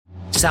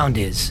sound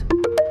is.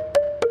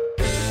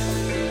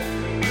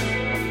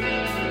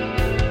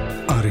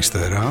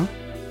 Αριστερά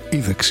ή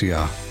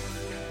δεξιά,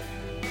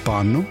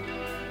 πάνω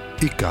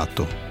ή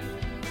κάτω.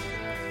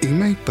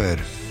 Είμαι υπέρ,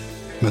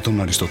 με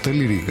τον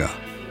Αριστοτέλη Ρήγα.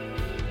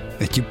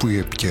 Εκεί που η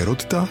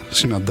επικαιρότητα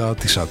συναντά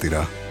τη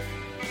σάτυρα.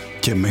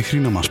 Και μέχρι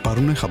να μας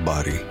πάρουνε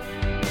χαμπάρι.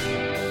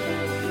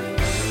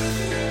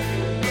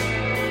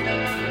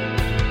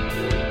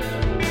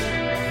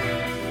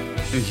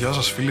 Γεια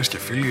σας φίλες και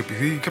φίλοι,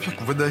 επειδή κάποια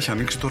κουβέντα έχει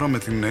ανοίξει τώρα με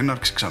την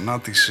έναρξη ξανά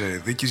της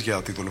δίκης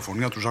για τη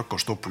δολοφονία του Ζακ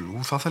Κωστόπουλου,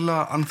 θα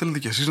ήθελα, αν θέλετε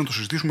κι εσείς, να το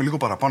συζητήσουμε λίγο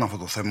παραπάνω αυτό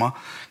το θέμα.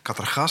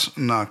 Καταρχάς,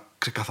 να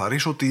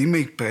ξεκαθαρίσω ότι είμαι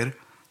υπέρ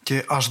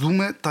και ας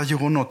δούμε τα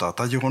γεγονότα.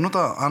 Τα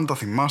γεγονότα, αν τα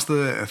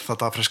θυμάστε, θα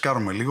τα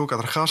φρεσκάρουμε λίγο.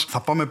 Καταρχάς, θα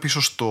πάμε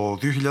πίσω στο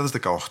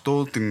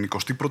 2018, την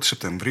 21η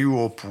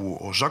Σεπτεμβρίου, όπου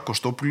ο Ζακ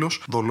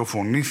Κωστόπουλος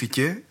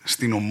δολοφονήθηκε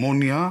στην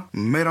Ομόνια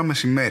μέρα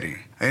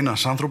μεσημέρι.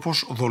 Ένας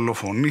άνθρωπος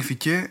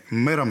δολοφονήθηκε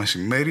μέρα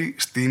μεσημέρι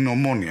στην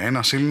Ομόνια,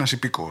 ένας Έλληνας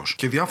υπήκοος.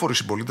 Και διάφοροι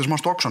συμπολίτες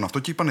μας το άκουσαν αυτό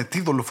και είπανε: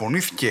 τι,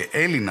 δολοφονήθηκε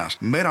Έλληνας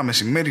μέρα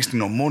μεσημέρι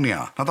στην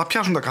Ομόνια? Να τα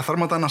πιάσουν τα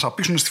καθάρματα, να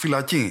σαπίσουν στη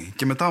φυλακή.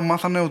 Και μετά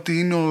μάθανε ότι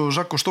είναι ο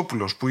Ζακ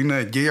Κωστόπουλος, που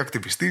είναι γκέι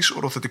ακτιβιστής,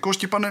 οροθετικός,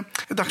 και είπανε: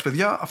 εντάξει,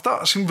 παιδιά, αυτά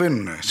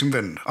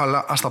συμβαίνουν.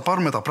 Αλλά ας τα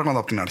πάρουμε τα πράγματα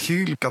από την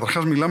αρχή.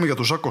 Καταρχάς, μιλάμε για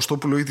τον Ζακ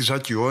Κωστόπουλο ή τη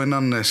Ζάκιο,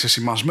 έναν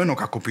σεσημασμένο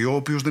κακοποιό, ο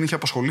οποίος δεν είχε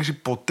απασχολήσει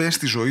ποτέ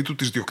στη ζωή του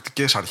τις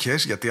διοκτικές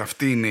αρχές, γιατί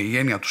αυτή είναι η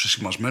έννοια του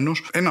σεσημασμένου.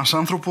 Ένας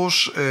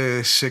άνθρωπος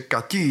σε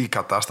κακή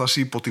κατάσταση,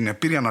 υπό την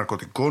επίρρεια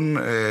ναρκωτικών,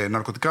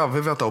 ναρκωτικά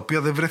βέβαια τα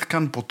οποία δεν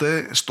βρέθηκαν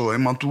ποτέ στο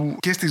αίμα του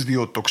και στις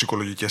δύο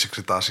τοξικολογικές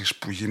εξετάσεις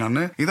που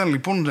γίνανε. Ήταν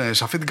λοιπόν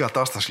σε αυτή την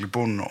κατάσταση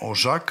λοιπόν ο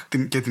Ζακ,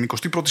 και την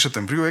 21η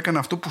Σεπτεμβρίου έκανε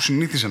αυτό που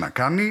συνήθιζε να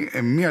κάνει,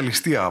 μια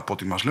ληστεία από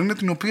ό,τι μας λένε,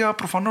 την οποία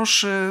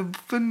προφανώς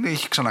δεν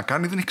έχει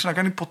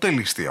ξανακάνει ποτέ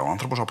ληστεία ο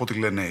άνθρωπος, από ό,τι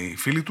λένε οι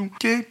φίλοι του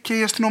και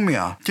η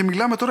αστυνομία. Και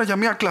μιλάμε τώρα για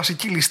μια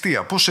κλασική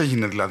ληστεία. Πώς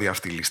έγινε δηλαδή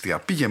αυτή η ληστεία?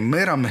 Πήγε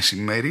μέρα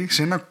μεσημέρι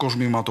σε ένα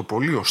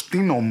κοσμηματοπωλείο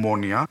στην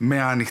Ομόνια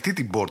με ανοιχτή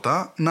την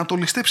πόρτα να το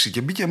ληστέψει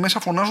και μπήκε μέσα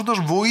φωνάζοντας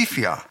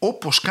βοήθεια,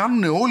 όπως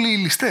κάνουν όλοι οι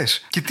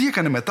ληστές. Και τι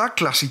έκανε μετά?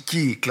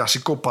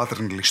 Κλασικό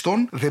pattern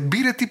ληστών. Δεν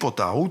πήρε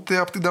τίποτα, ούτε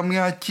από την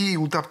ταμιακή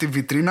ούτε από τη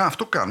βιτρίνα.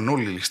 Αυτό κάνουν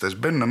όλοι οι ληστές.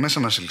 Μπαίνουν μέσα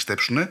να σε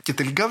ληστέψουν και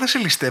τελικά δεν σε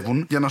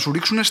ληστεύουν για να σου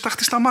ρίξουν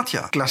στάχτη στα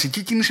μάτια.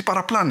 Κλασική κίνηση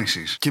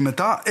παραπλάνησης. Και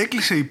μετά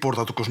έκλεισε η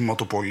πόρτα του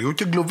κοσμηματοπωλείου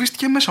και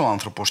εγκλωβίστηκε μέσα ο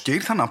άνθρωπος. Και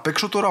ήρθαν απ'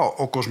 έξω τώρα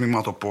ο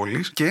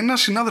κοσμηματοπόλης και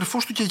ένας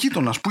συνάδελφός του και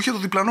γείτονας που είχε το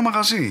διπλανό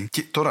μαγαζί.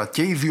 Και τώρα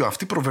και οι δύο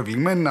αυτοί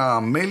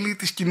προβεβλημένα μέλη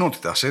της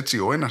κοινότητας, έτσι.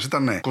 Ο ένας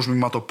ήταν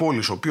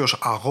κοσμηματοπόλης, ο οποίος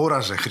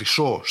αγόραζε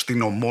χρυσό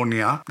στην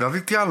Ομόνια.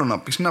 Δηλαδή, τι άλλο να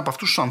πεις, είναι από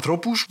αυτούς τους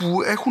ανθρώπους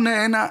που έχουν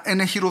ένα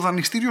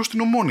ενεχειροδανιστήριο στην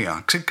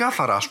Ομόνια.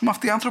 Ξεκάθαρα, ας πούμε,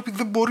 αυτοί οι άνθρωποι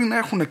δεν μπορεί να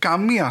έχουν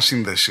καμία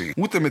σύνδεση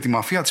ούτε με τη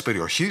μαφία της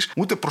περιοχής,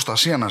 ούτε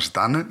προστασία να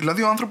ζητάνε.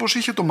 Δηλαδή, ο άνθρωπος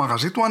είχε το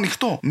μαγαζί του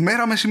ανοιχτό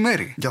μέρα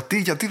μεσημέρι.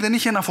 Γιατί δεν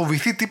είχε να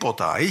φοβηθεί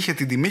τίποτα. Είχε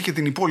την τιμή και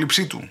την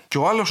υπόλοιψή του. Και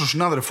ο άλλος, ο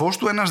συνάδελφός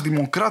του, ένας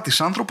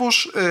δημοκράτης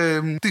άνθρωπος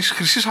της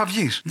Χρυσής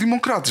Αυγής.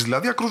 Δημοκράτης,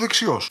 δηλαδή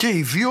ακροδεξιός. Και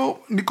οι δύο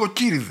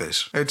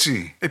νοικοκύριδες,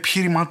 έτσι,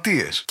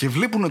 επιχειρηματίες. Και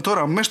βλέπουν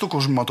τώρα μέσα στο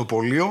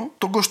κοσμηματοπωλείο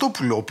τον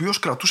Κωστόπουλο, ο οποίος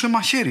κρατούσε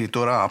μαχαίρι.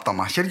 Τώρα, από τα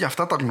μαχαίρια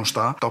αυτά τα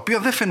γνωστά, τα οποία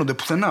δεν φαίνονται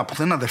πουθενά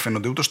δεν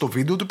φαίνονται ούτε στο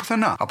βίντεο ούτε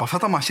πουθενά. Από αυτά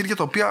τα μαχαίρια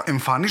τα οποία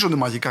εμφανίζονται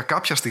μαγικά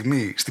κάποια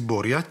στιγμή στην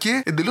πορεία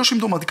και εντελώς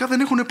συμπτωματικά δεν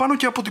έχουν πάνω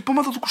και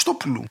αποτυπώματα του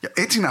Κωστόπουλου.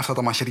 Έτσι είναι αυτά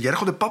τα μαχαίρια.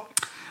 Έρχονται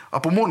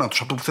από μόνα τους,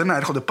 από το πουθενά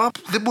έρχονται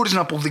δεν μπορείς να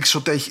αποδείξεις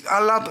ότι έχει,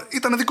 αλλά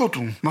ήταν δικό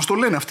του. Μας το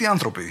λένε αυτοί οι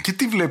άνθρωποι. Και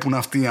τι βλέπουν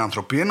αυτοί οι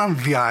άνθρωποι? Έναν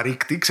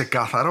διαρρήκτη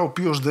ξεκάθαρα, ο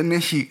οποίος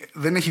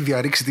δεν έχει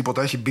διαρρήξει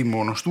τίποτα, έχει μπει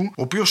μόνος του,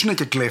 ο οποίος είναι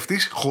και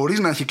κλέφτης, χωρίς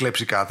να έχει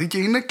κλέψει κάτι και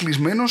είναι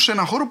κλεισμένος σε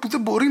ένα χώρο που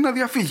δεν μπορεί να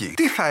διαφύγει.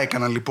 Τι θα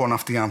έκαναν λοιπόν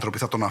αυτοί οι άνθρωποι?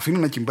 Θα τον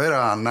αφήνουν εκεί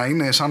πέρα να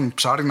είναι σαν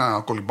ψάρι να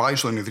κολυμπάει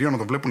στο ενιδρίο, να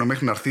τον βλέπουν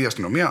μέχρι να έρθει η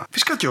αστυνομία?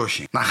 Φυσικά και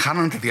όχι. Να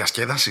χάνανε τη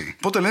διασκέδαση?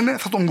 Οπότε λένε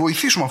θα τον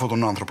βοηθήσουμε αυτόν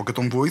τον άνθρωπο και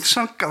τον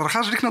βοήθησαν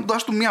καταρχάς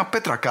ρίχνοντάς του μια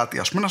πέτρα κάτι,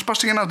 ας πούμε, να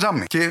σπάσει για ένα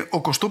τζάμι. Και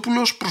ο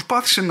Κωστόπουλος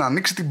προσπάθησε να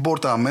ανοίξει την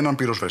πόρτα με έναν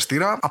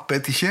πυροσβεστήρα,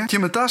 απέτυχε και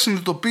μετά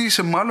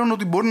συνειδητοποίησε μάλλον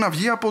ότι μπορεί να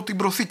βγει από την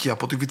προθήκη,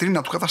 από τη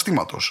βιτρίνα του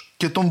καταστήματος.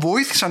 Και τον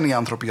βοήθησαν οι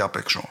άνθρωποι απ'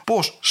 έξω.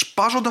 Πώς?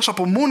 Σπάζοντας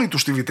από μόνοι του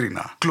τη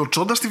βιτρίνα.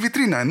 Κλωτσώντας τη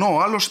βιτρίνα, ενώ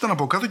ο άλλος ήταν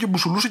από κάτω και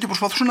μπουσουλούσε και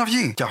προσπαθούσε να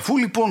βγει. Και αφού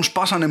λοιπόν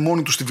σπάσανε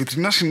μόνοι του τη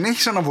βιτρίνα,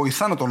 συνέχισαν να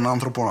βοηθάνε τον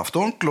άνθρωπο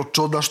αυτόν,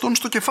 κλωτσώντας τον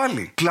στο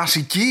κεφάλι.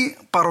 Κλασική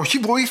παροχή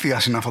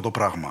βοήθειας είναι αυτό το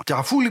πράγμα. Και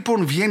αφού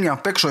λοιπόν βγαίνει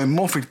απ' έξω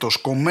αιμόφυρτος,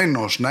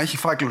 κομμένος, να έχει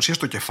φάει κλωτσία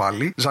στο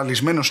κεφάλι,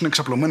 ζαλισμένος, είναι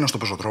ξαπλωμένος στο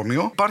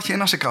πεζοδρόμιο, υπάρχει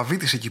ένας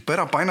εκαβίτης εκεί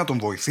πέρα, πάει να τον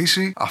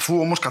βοηθήσει, αφού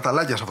όμως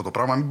καταλάγιασε αυτό το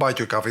πράγμα, μην πάει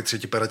και ο εκαβίτης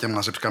εκεί πέρα και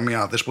μαζέψει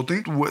καμία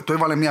δέσποτη, του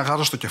έβαλε μια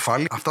γάζα στο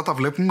κεφάλι. Αυτά τα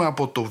βλέπουμε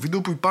από το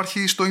βίντεο που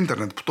υπάρχει στο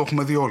ίντερνετ, που το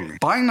έχουμε δει όλοι.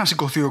 Πάει να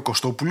σηκωθεί ο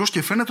Κωστόπουλος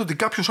και φαίνεται ότι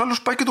κάποιος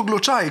άλλος πάει και τον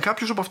κλωτσάει,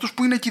 κάποιος από αυτούς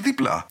που είναι εκεί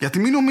δίπλα. Γιατί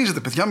μην νομίζετε,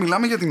 παιδιά,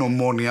 μιλάμε για την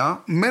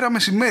Ομόνια μέρα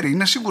μεσημέρι,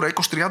 είναι σίγουρα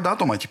 20-30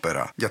 άτομα εκεί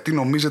πέρα. Γιατί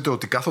νομίζετε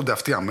ότι κάθονται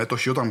αυτοί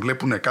αμέτωχοι όταν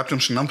βλέπουν κάποιον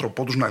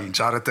συνάνθρωπό τους να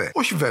λιντσάρεται?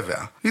 Όχι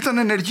βέβαια. Ήταν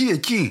ενεργοί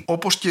εκεί,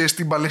 όπως και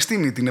στην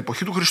Παλαιστίνη την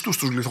εποχή του Χριστού,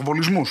 στους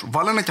λιθοβολισμούς.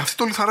 Βάλανε και αυτοί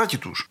το λιθαράκι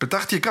τους.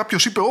 Πετάχτηκε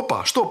κάποιος, είπε: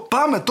 όπα,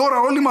 πάμε τώρα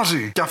όλοι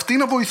μαζί. Και αυτοί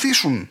να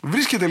βοηθήσουν.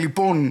 Βρίσκεται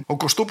λοιπόν ο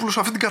Κωστόπουλος σε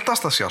αυτή την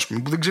κατάσταση, ας πούμε,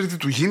 που δεν ξέρει τι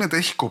του γίνεται,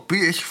 έχει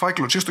κοπεί, έχει φάει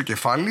κλωτσίες στο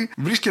κεφάλι,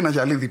 βρίσκει ένα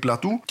γυαλί δίπλα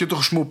του και το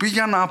χρησιμοποιεί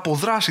για να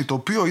αποδράσει, το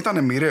οποίο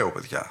ήταν μοιραίο,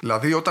 παιδιά.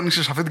 Δηλαδή, όταν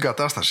είσαι σε αυτή την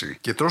κατάσταση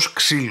και τρως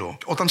ξύλο,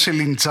 όταν σε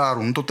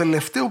λιντσάρουν, το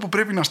τελευταίο που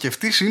πρέπει να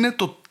σκεφτείς είναι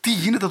το τι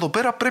γίνεται εδώ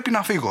πέρα, πρέπει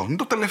να φύγω. Είναι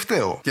το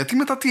τελευταίο. Γιατί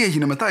μετά τι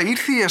έγινε, μετά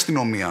ήρθε η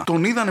αστυνομία.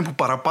 Τον είδανε που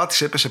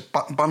παραπάτησε, έπεσε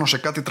πάνω σε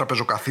κάτι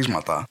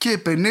τραπεζοκαθίσματα και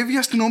επενέβη η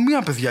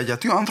αστυνομία, παιδιά,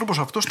 γιατί ο άνθρωπος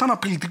αυτός ήταν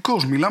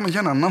απειλητικός. Μιλάμε για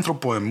έναν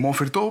άνθρωπο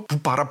αιμόφυρτο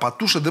που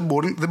παραπατούσε,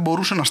 δεν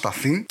μπορούσε να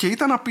σταθεί και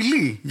ήταν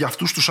απειλή για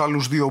αυτούς τους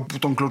άλλους δύο που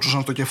τον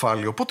κλωτσούσαν στο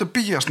κεφάλι. Οπότε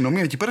πήγε η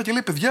αστυνομία εκεί πέρα και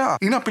λέει: παιδιά,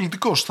 είναι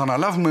απειλητικός. Θα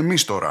αναλάβουμε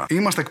εμείς τώρα.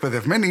 Είμαστε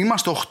εκπαιδευμένοι,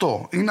 είμαστε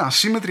 8. Είναι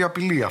ασύμμετρη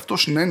απειλή.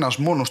 Αυτός είναι ένας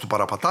μόνος του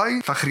παραπατάει.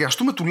 Θα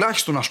χρειαστούμε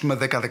τουλάχιστον, ας πούμε,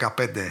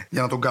 10-15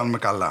 για να τον κάνουμε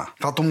καλά.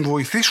 Θα τον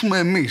βοηθήσουμε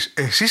εμείς.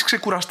 Εσείς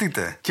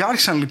ξεκουραστείτε. Και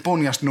άρχισαν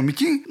λοιπόν οι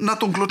αστυνομικοί να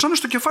τον κλωτσάνε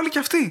στο κεφάλι και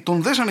αυτοί.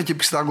 Τον δέσανε και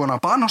πιστάγκωνα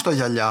πάνω στα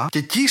γυαλιά. Και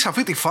εκεί, σε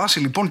αυτή τη φάση,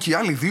 λοιπόν, και οι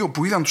άλλοι δύο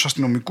που είδαν τους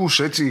αστυνομικούς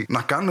έτσι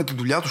να κάνουν τη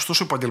δουλειά τους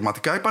τόσο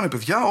επαγγελματικά, είπανε: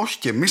 παιδιά, όχι,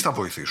 και εμείς θα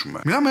βοηθήσουμε.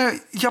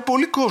 Μιλάμε για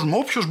πολύ κόσμο.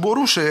 Όποιος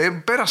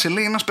μπορούσε, πέρασε,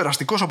 λέει, ένας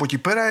περαστικός από εκεί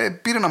πέρα,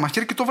 πήρε ένα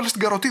μαχαίρι και το έβαλε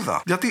στην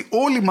καροτίδα. Γιατί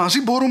όλοι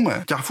μαζί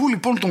μπορούμε. Και αφού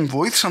λοιπόν τον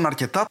βοήθησαν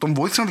αρκετά, τον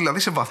βοήθησαν δηλαδή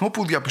σε βαθμό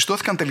που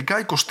διαπιστώθηκαν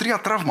τελικά 23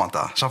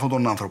 τραύματα σε αυτόν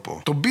τον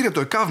άνθρωπο. Τον πήρε το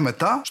ΕΚΑΒ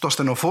μετά στο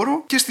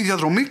ασθενοφόρο και στη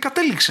διαδρομή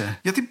κατέληξε.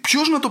 Γιατί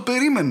ποιος να το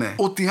περίμενε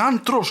ότι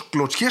αν τρως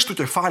κλωτσιές στο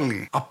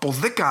κεφάλι από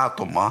 10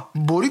 άτομα,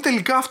 μπορεί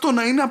τελικά αυτό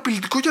να είναι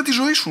απειλητικό για τη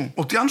ζωή σου.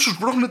 Ότι αν σου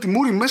σπρώχνουν τη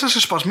μούρη μέσα σε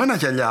σπασμένα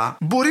γυαλιά,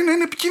 μπορεί να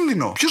είναι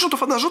επικίνδυνο. Ποιος να το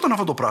φανταζόταν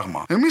αυτό το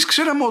πράγμα. Εμείς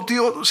ξέραμε ότι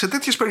σε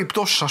τέτοιες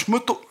περιπτώσεις, ας πούμε,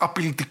 το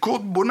απειλητικό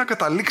που μπορεί να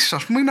καταλήξει,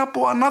 ας πούμε, είναι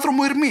από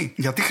ανάδρομο ερμή.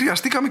 Γιατί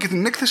χρειαστήκαμε και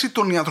την έκθεση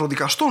των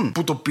ιατροδικαστών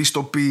που το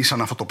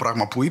πιστοποίησαν αυτό το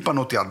πράγμα, που είπαν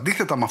ότι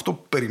αντίθετα με αυτό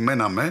που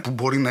περιμέναμε, που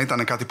μπορεί να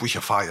ήταν κάτι που είχε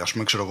φάει, ας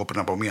πούμε, ξέρω εγώ, πριν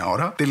από μία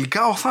ώρα,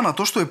 τελικά ο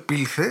θάνατος το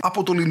επήλθε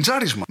από το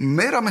λιντζάρισμα.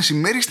 Μέρα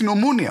μεσημέρι στην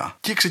Ομόνια.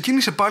 Και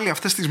ξεκίνησε πάλι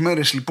αυτές τις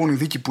μέρες λοιπόν η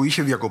δίκη που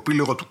είχε διακοπεί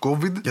λόγω του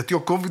COVID, γιατί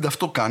ο COVID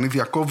αυτό κάνει,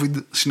 διακόβιντ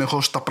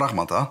συνεχώς τα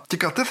πράγματα. Και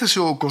κατέθεσε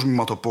ο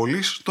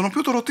Κοσμηματοπόλης, τον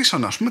οποίο το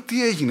ρωτήσαν, ας πούμε,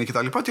 τι έγινε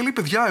κτλ. Και λέει: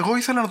 παιδιά, εγώ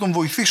ήθελα να τον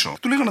βοηθήσω.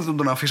 Του λέγανε: δεν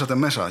τον αφήσατε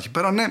μέσα εκεί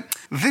πέρα. Ναι,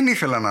 δεν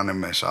ήθελα να είναι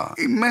μέσα.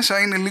 Η μέσα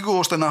είναι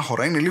λίγο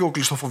στενάχωρα, είναι λίγο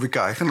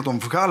κλειστοφοβικά. Ήθελα να τον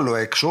βγάλω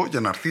έξω για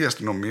να έρθει η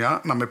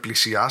αστυνομία, να με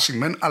πλησιάσει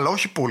μεν, αλλά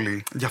όχι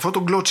πολύ. Γι' αυτό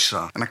τον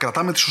κλώτσισα. Να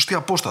κρατάμε τη σωστή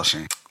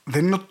απόσταση.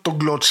 Δεν είναι ότι τον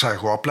κλώτσισα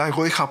εγώ, απλά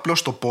εγώ είχα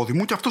απλώσει το πόδι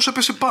μου και αυτός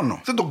έπεσε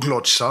πάνω. Δεν τον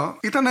κλώτσισα.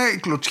 Οι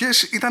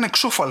κλωτσιές ήταν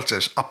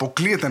εξόφαλτσες.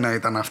 Αποκλείεται να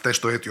ήταν αυτές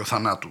το αίτιο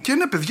θανάτου. Και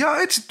ναι, παιδιά,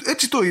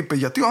 έτσι το είπε.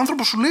 Γιατί ο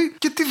άνθρωπος σου λέει: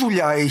 και τι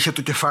δουλειά είχε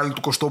το κεφάλι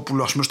του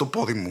Κωστόπουλου, ας πούμε, στο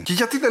πόδι μου. Και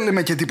γιατί δεν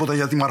λέμε και τίποτα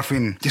για τη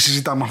Μαρφίν και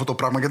συζητάμε αυτό το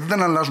πράγμα, γιατί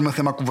δεν αλλάζουμε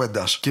θέμα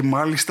κουβέντας. Και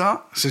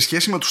μάλιστα, σε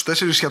σχέση με τους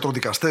 4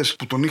 ιατροδικαστές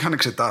που τον είχαν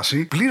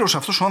εξετάσει, πλήρωσε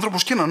αυτός ο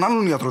άνθρωπος και έναν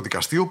άλλον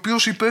ιατροδικαστή, ο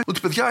οποίος είπε ότι,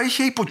 παιδιά,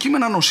 είχε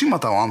υποκείμενα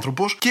νοσήματα ο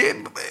άνθρωπος και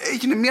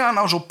έγινε μια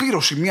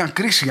αναζωπήρωση, μια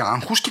κρίση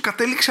άγχους και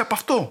κατέληξε από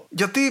αυτό.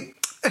 Γιατί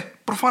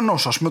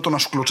προφανώς, ας πούμε, το να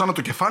σου κλωτσάνε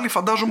το κεφάλι,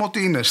 φαντάζομαι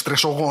ότι είναι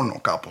στρεσογόνο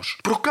κάπως.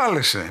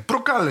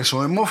 Προκάλεσε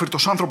ο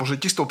αιμόφυρτος άνθρωπος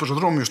εκεί στο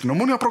πεζοδρόμιο στην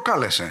Ομόνια,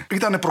 προκάλεσε.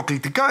 Ήτανε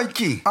προκλητικά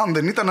εκεί. Αν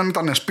δεν ήταν, αν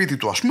ήταν σπίτι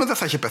του, ας πούμε, δεν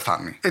θα είχε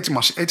πεθάνει.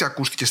 Έτσι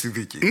ακούστηκε στη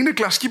δίκη. Είναι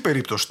κλασική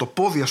περίπτωση. Το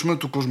πόδι, ας πούμε,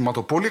 του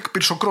Κοσμηματοπόλη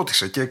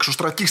εκπυρσοκρότησε και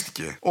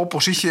εξωστρακίστηκε.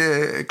 Όπως είχε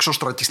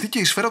εξωστρακιστεί και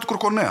η σφαίρα του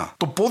Κροκονέα.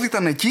 Το πόδι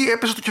ήταν εκεί,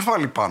 έπεσε το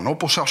κεφάλι πάνω.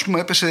 Όπως, ας πούμε,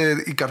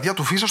 έπεσε η καρδιά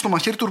του Φίσα στο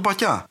μαχαίρι του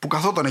Ουρμπακιά. Που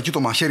καθόταν εκεί το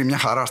μαχαίρι μια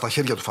χαρά στα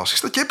χέρια του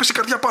φασίστα και έπεσε η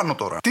καρδιά πάνω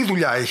τώρα. Τι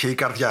δουλειά είχε η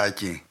καρδιά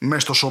εκεί,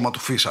 μέσα στο σώμα του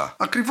Φίσα.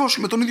 Ακριβώς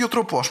με τον ίδιο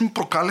τρόπο, ας πούμε,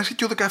 προκάλεσε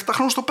και ο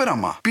 17χρονος στο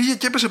πέραμα. Πήγε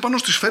και έπεσε πάνω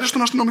στις σφαίρες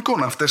των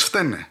αστυνομικών. Αυτές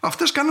φταίνε.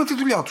 Αυτές κάνανε τη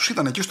δουλειά τους.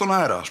 Ήταν εκεί στον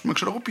αέρα, ας πούμε,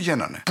 ξέρω εγώ,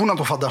 πηγαίνανε. Πού να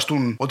το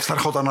φανταστούν ότι θα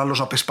ερχόταν άλλος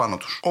να πέσει πάνω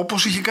τους.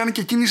 Όπως είχε κάνει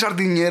και εκείνη η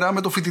Ζαρντινιέρα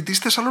με το φοιτητή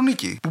στη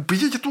Θεσσαλονίκη. Που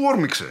πήγε και του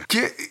όρμηξε.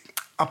 Και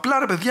απλά,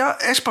 ρε παιδιά,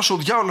 έσπασε ο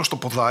διάολος στο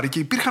ποδάρι και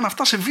υπήρχαν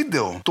αυτά σε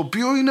βίντεο. Το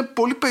οποίο είναι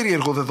πολύ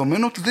περίεργο,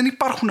 δεδομένου ότι δεν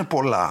υπάρχουν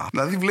πολλά.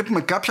 Δηλαδή,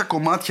 βλέπουμε κάποια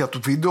κομμάτια του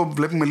βίντεο,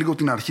 βλέπουμε λίγο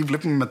την αρχή,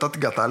 βλέπουμε μετά την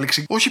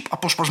κατάληξη. Όχι,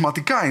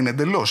 αποσπασματικά είναι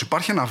εντελώς.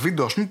 Υπάρχει ένα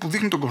βίντεο, ας πούμε, που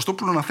δείχνει τον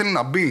Κωστόπουλο να θέλει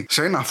να μπει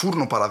σε ένα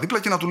φούρνο παραδίπλα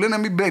και να του λένε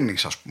μην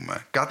μπαίνεις, ας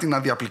πούμε. Κάτι να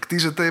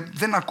διαπληκτίζεται,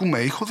 δεν ακούμε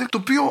ήχο, το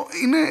οποίο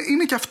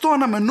είναι και αυτό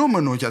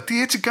αναμενόμενο,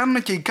 γιατί έτσι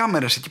κάνουν και οι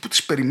κάμερες. Εκεί που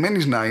τις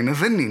περιμένεις να είναι,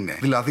 δεν είναι.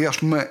 Δηλαδή, ας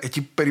πούμε,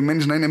 εκεί που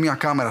περιμένεις να είναι μια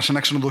κάμερα σε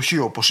ένα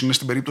ξενοδοχείο, όπως είναι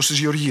στην περίπτωση της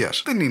Γεωργίας.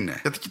 Δεν είναι.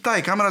 Γιατί κοιτάει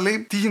η κάμερα,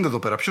 λέει: τι γίνεται εδώ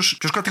πέρα, ποιος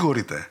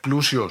κατηγορείται.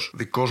 Πλούσιος,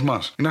 δικός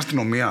μας, είναι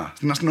αστυνομία.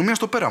 Στην αστυνομία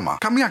στο πέραμα.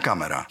 Καμία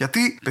κάμερα.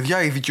 Γιατί,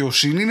 παιδιά, η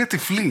δικαιοσύνη είναι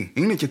τυφλή.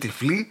 Είναι και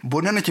τυφλή,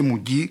 μπορεί να είναι και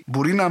μουγγί,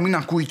 μπορεί να μην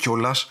ακούει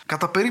κιόλας,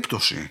 κατά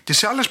περίπτωση. Και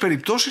σε άλλες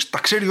περιπτώσεις τα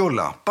ξέρει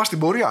όλα. Πας στην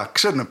πορεία,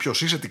 ξέρουν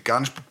ποιος είσαι, τι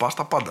κάνεις, που πας,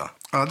 τα πάντα.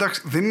 Αλλά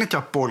εντάξει, δεν είναι και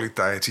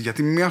απόλυτα έτσι,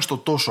 γιατί μία στο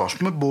τόσο, ας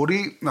πούμε,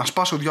 μπορεί να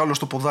σπάσει ο διάολος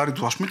το ποδάρι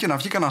του, ας πούμε, και να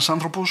βγει κανένας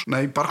άνθρωπος, να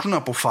υπάρχουν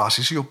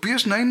αποφάσεις οι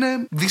οποίες να είναι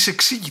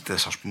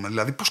δυσεξήγητες, ας πούμε.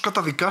 Δηλαδή, πώς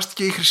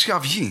καταδικάστηκε η Χρυσή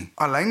Αυγή.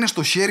 Αλλά είναι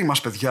στο χέρι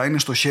μας, παιδιά, είναι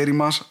στο χέρι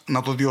μας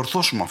να το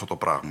διορθώσουμε αυτό το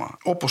πράγμα.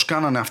 Όπως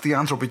κάνανε αυτοί οι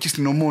άνθρωποι εκεί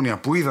στην Ομόνια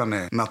που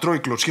είδανε να τρώει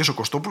κλωτσιές ο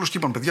Κωστόπουλος και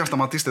είπαν: παιδιά,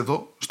 σταματήστε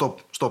εδώ,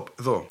 stop,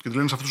 εδώ. Και του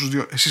λένε σε αυτούς τους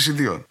δύο: εσείς οι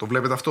δύο, το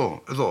βλέπετε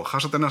αυτό, εδώ,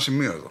 χάσατε ένα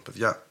σημείο εδώ,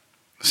 παιδιά.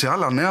 Σε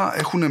άλλα νέα,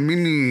 έχουν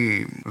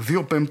μείνει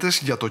 2 Πέμπτες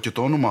για το και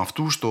το όνομα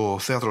αυτού στο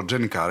θέατρο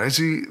Τζένι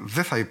Καρέζη.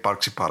 Δεν θα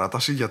υπάρξει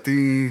παράταση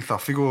γιατί θα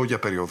φύγω για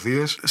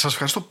περιοδίες. Σας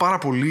ευχαριστώ πάρα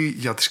πολύ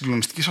για τη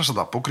συγκλονιστική σας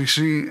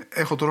ανταπόκριση.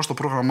 Έχω τώρα στο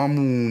πρόγραμμά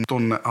μου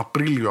τον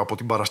Απρίλιο, από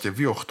την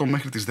Παρασκευή 8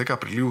 μέχρι τις 10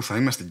 Απριλίου θα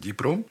είμαι στην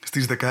Κύπρο.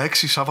 Στις 16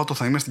 Σάββατο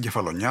θα είμαι στην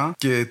Κεφαλονιά.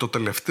 Και το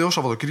τελευταίο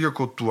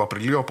Σαββατοκύριακο του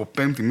Απριλίου, από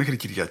Πέμπτη μέχρι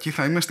Κυριακή,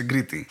 θα είμαι στην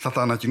Κρήτη. Θα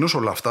τα ανακοινώσω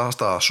όλα αυτά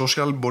στα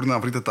social. Μπορεί να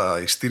βρείτε τα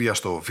ειστήρια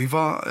στο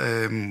Viva.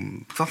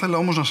 Θα ήθελα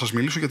όμως να σας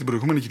μιλήσω για την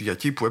προηγούμενη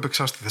Κυριακή που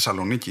έπαιξα στη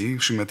Θεσσαλονίκη.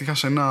 Συμμετείχα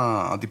σε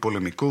ένα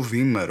αντιπολεμικό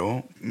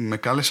διήμερο. Με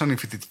κάλεσαν οι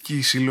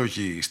φοιτητικοί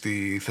σύλλογοι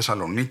στη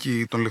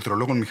Θεσσαλονίκη των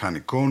ηλεκτρολόγων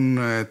μηχανικών,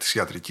 της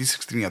ιατρικής, της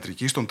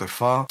κτηνιατρικής, των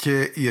ΤΕΦΑ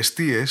και οι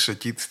εστίες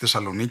εκεί της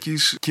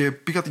Θεσσαλονίκης. Και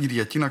πήγα την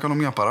Κυριακή να κάνω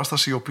μια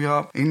παράσταση η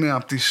οποία είναι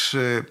από τις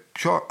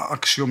πιο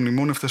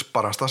αξιομνημόνευτες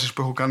παραστάσεις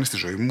που έχω κάνει στη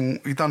ζωή μου.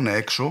 Ήταν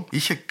έξω,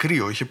 είχε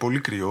κρύο, είχε πολύ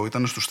κρύο,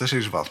 ήταν στους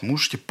 4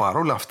 βαθμούς και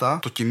παρόλα αυτά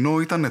το κοινό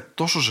ήταν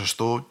τόσο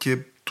ζεστό και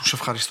τους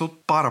ευχαριστώ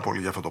πάρα πολύ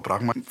για αυτό το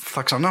πράγμα.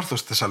 Θα ξανάρθω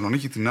στη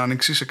Θεσσαλονίκη την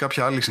Άνοιξη σε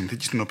κάποια άλλη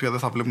συνθήκη στην οποία δεν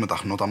θα βλέπουμε τα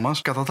χνότα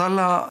μας. Κατά τα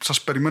άλλα,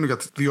 σας περιμένω για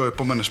τις 2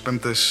 επόμενες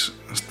Πέμπτες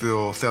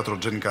στο θέατρο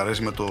Τζένι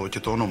Καρέζη με το και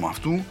το όνομα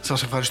αυτού.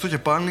 Σας ευχαριστώ και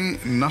πάλι.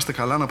 Να είστε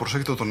καλά, να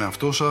προσέχετε τον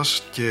εαυτό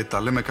σας και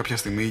τα λέμε κάποια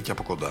στιγμή και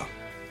από κοντά.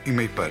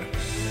 Είμαι υπέρ.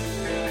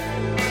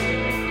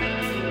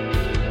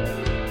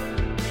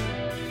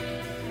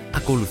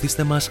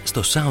 Ακολουθήστε μας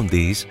στο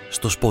Soundees,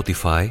 στο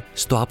Spotify,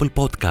 στο Apple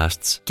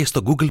Podcasts και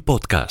στο Google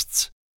Podcasts.